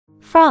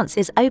France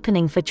is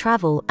opening for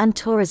travel and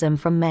tourism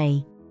from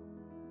May.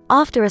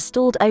 After a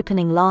stalled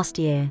opening last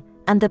year,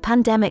 and the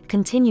pandemic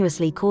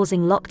continuously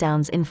causing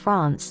lockdowns in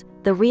France,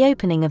 the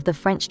reopening of the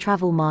French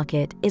travel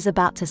market is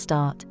about to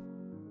start.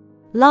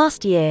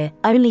 Last year,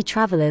 only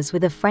travelers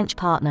with a French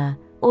partner,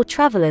 or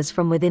travelers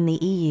from within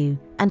the EU,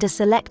 and a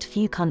select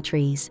few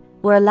countries,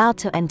 were allowed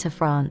to enter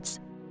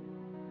France.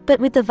 But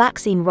with the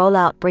vaccine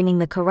rollout bringing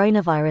the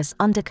coronavirus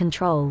under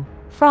control,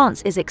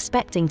 France is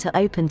expecting to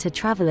open to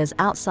travelers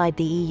outside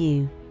the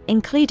EU,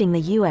 including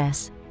the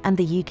US and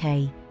the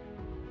UK.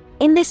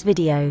 In this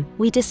video,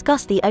 we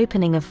discuss the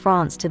opening of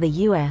France to the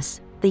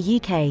US, the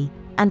UK,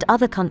 and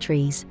other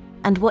countries,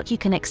 and what you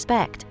can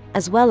expect,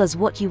 as well as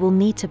what you will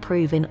need to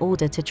prove in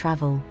order to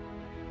travel.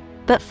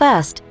 But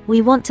first, we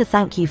want to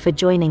thank you for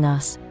joining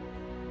us.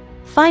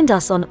 Find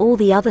us on all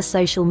the other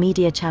social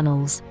media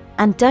channels,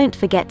 and don't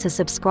forget to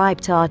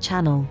subscribe to our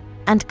channel,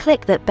 and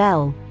click that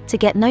bell to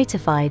get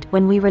notified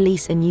when we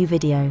release a new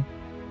video.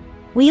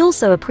 We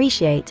also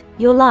appreciate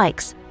your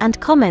likes and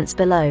comments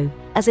below,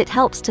 as it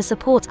helps to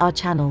support our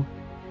channel.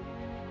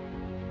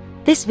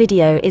 This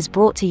video is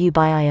brought to you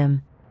by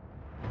IAM.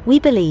 We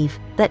believe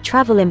that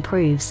travel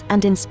improves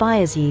and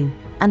inspires you,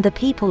 and the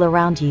people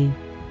around you.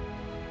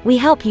 We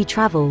help you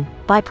travel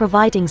by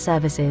providing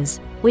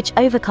services which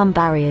overcome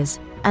barriers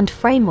and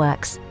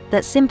frameworks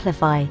that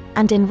simplify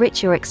and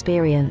enrich your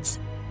experience.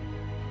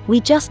 We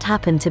just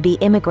happen to be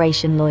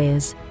immigration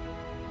lawyers.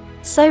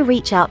 So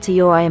reach out to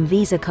your IAM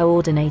visa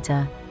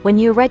coordinator when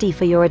you're ready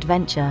for your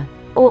adventure,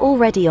 or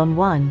already on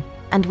one,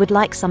 and would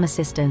like some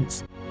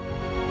assistance.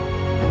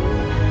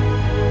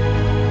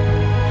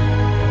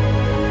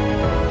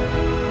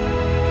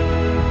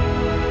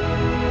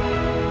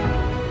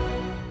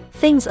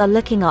 Things are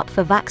looking up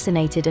for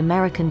vaccinated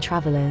American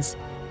travelers.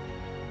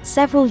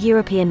 Several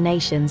European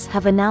nations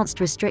have announced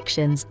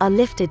restrictions are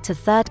lifted to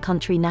third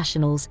country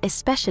nationals,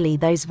 especially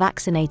those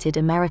vaccinated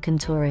American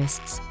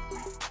tourists.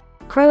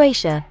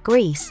 Croatia,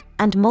 Greece,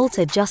 and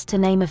Malta, just to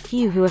name a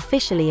few, who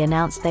officially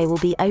announced they will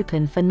be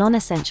open for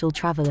non-essential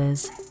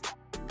travelers.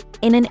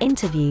 In an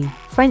interview,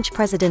 French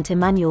President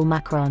Emmanuel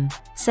Macron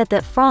said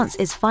that France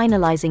is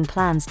finalizing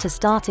plans to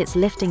start its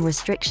lifting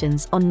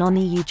restrictions on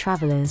non-EU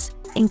travelers,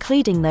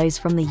 including those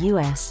from the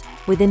US,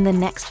 within the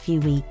next few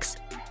weeks.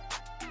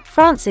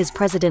 France's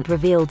president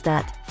revealed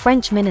that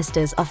French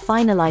ministers are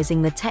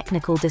finalizing the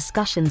technical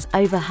discussions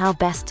over how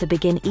best to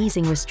begin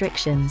easing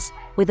restrictions,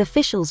 with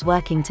officials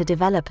working to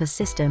develop a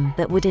system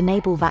that would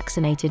enable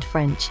vaccinated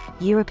French,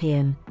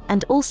 European,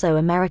 and also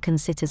American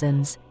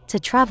citizens to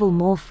travel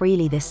more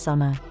freely this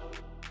summer.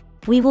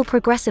 We will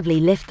progressively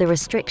lift the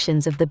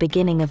restrictions of the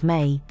beginning of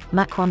May,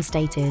 Macron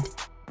stated.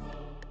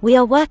 We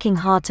are working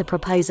hard to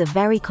propose a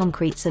very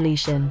concrete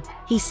solution,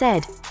 he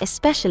said,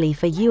 especially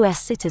for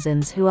US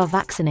citizens who are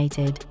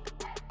vaccinated.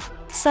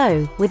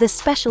 So, with a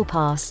special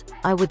pass,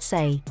 I would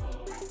say.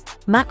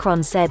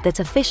 Macron said that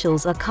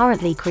officials are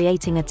currently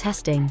creating a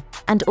testing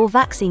and/or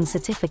vaccine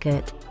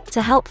certificate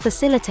to help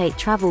facilitate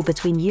travel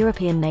between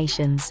European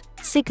nations,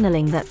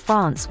 signaling that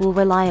France will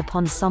rely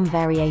upon some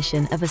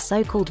variation of a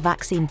so-called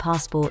vaccine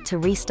passport to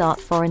restart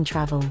foreign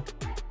travel.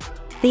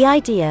 The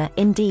idea,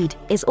 indeed,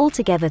 is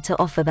altogether to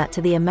offer that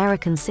to the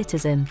American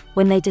citizen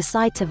when they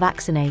decide to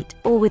vaccinate,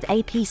 or with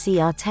a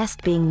PCR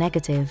test being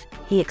negative,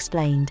 he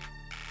explained.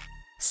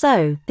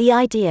 So, the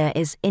idea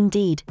is,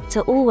 indeed,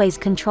 to always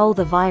control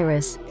the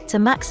virus, to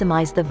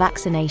maximize the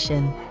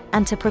vaccination,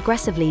 and to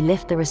progressively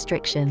lift the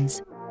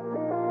restrictions.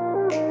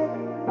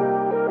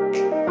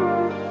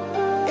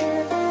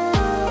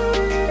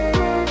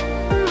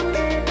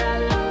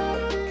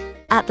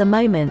 At the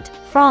moment,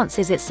 France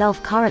is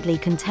itself currently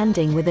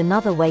contending with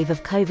another wave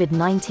of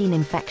COVID-19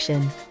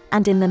 infection,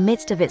 and in the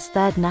midst of its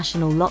third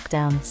national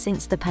lockdown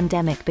since the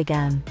pandemic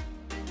began.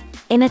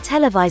 In a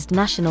televised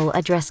national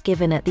address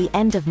given at the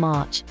end of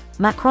March,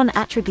 Macron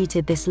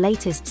attributed this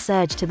latest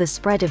surge to the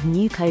spread of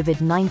new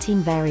COVID-19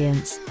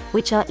 variants,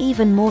 which are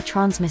even more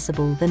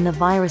transmissible than the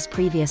virus'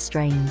 previous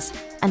strains,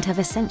 and have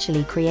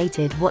essentially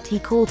created what he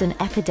called an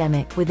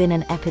epidemic within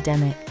an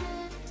epidemic.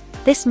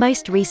 This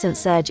most recent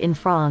surge in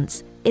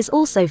France is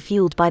also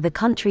fueled by the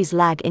country's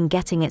lag in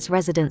getting its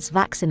residents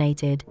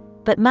vaccinated,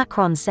 but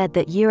Macron said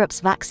that Europe's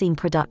vaccine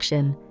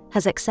production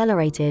has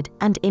accelerated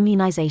and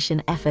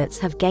immunization efforts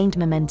have gained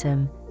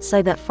momentum,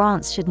 so that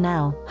France should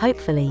now,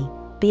 hopefully,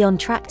 be on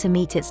track to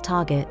meet its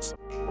targets.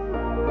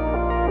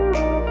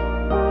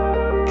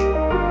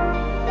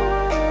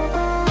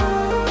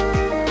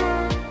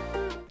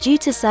 Due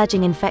to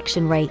surging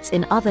infection rates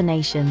in other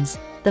nations,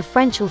 the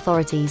French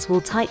authorities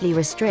will tightly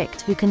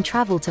restrict who can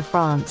travel to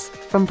France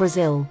from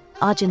Brazil,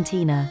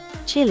 Argentina,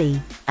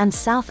 Chile, and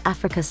South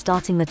Africa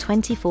starting the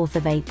 24th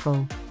of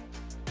April.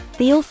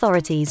 The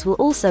authorities will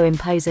also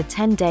impose a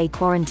 10-day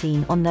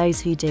quarantine on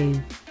those who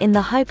do, in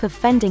the hope of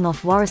fending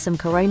off worrisome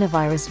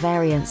coronavirus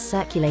variants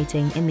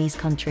circulating in these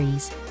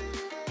countries.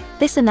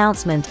 This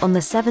announcement on the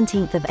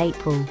 17th of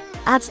April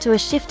adds to a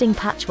shifting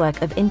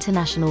patchwork of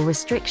international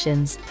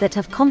restrictions that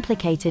have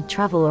complicated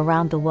travel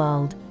around the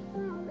world.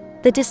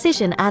 The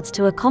decision adds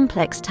to a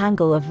complex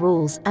tangle of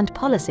rules and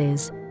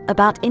policies,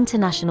 about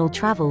international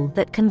travel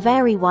that can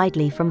vary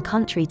widely from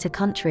country to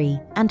country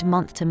and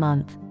month to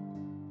month.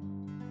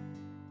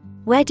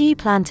 Where do you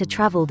plan to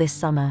travel this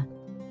summer?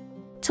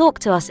 Talk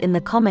to us in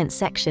the comments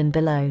section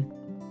below.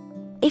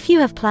 If you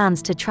have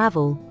plans to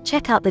travel,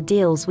 check out the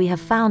deals we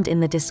have found in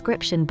the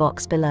description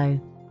box below.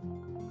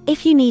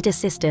 If you need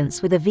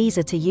assistance with a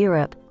visa to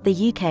Europe,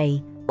 the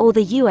UK, or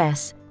the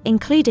US,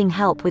 including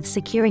help with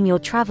securing your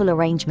travel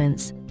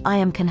arrangements,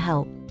 IAM can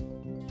help.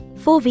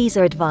 For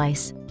visa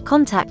advice,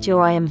 contact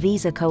your IAM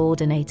visa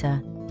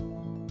coordinator.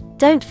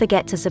 Don't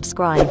forget to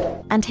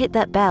subscribe and hit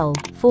that bell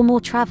for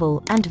more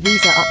travel and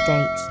visa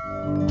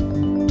updates.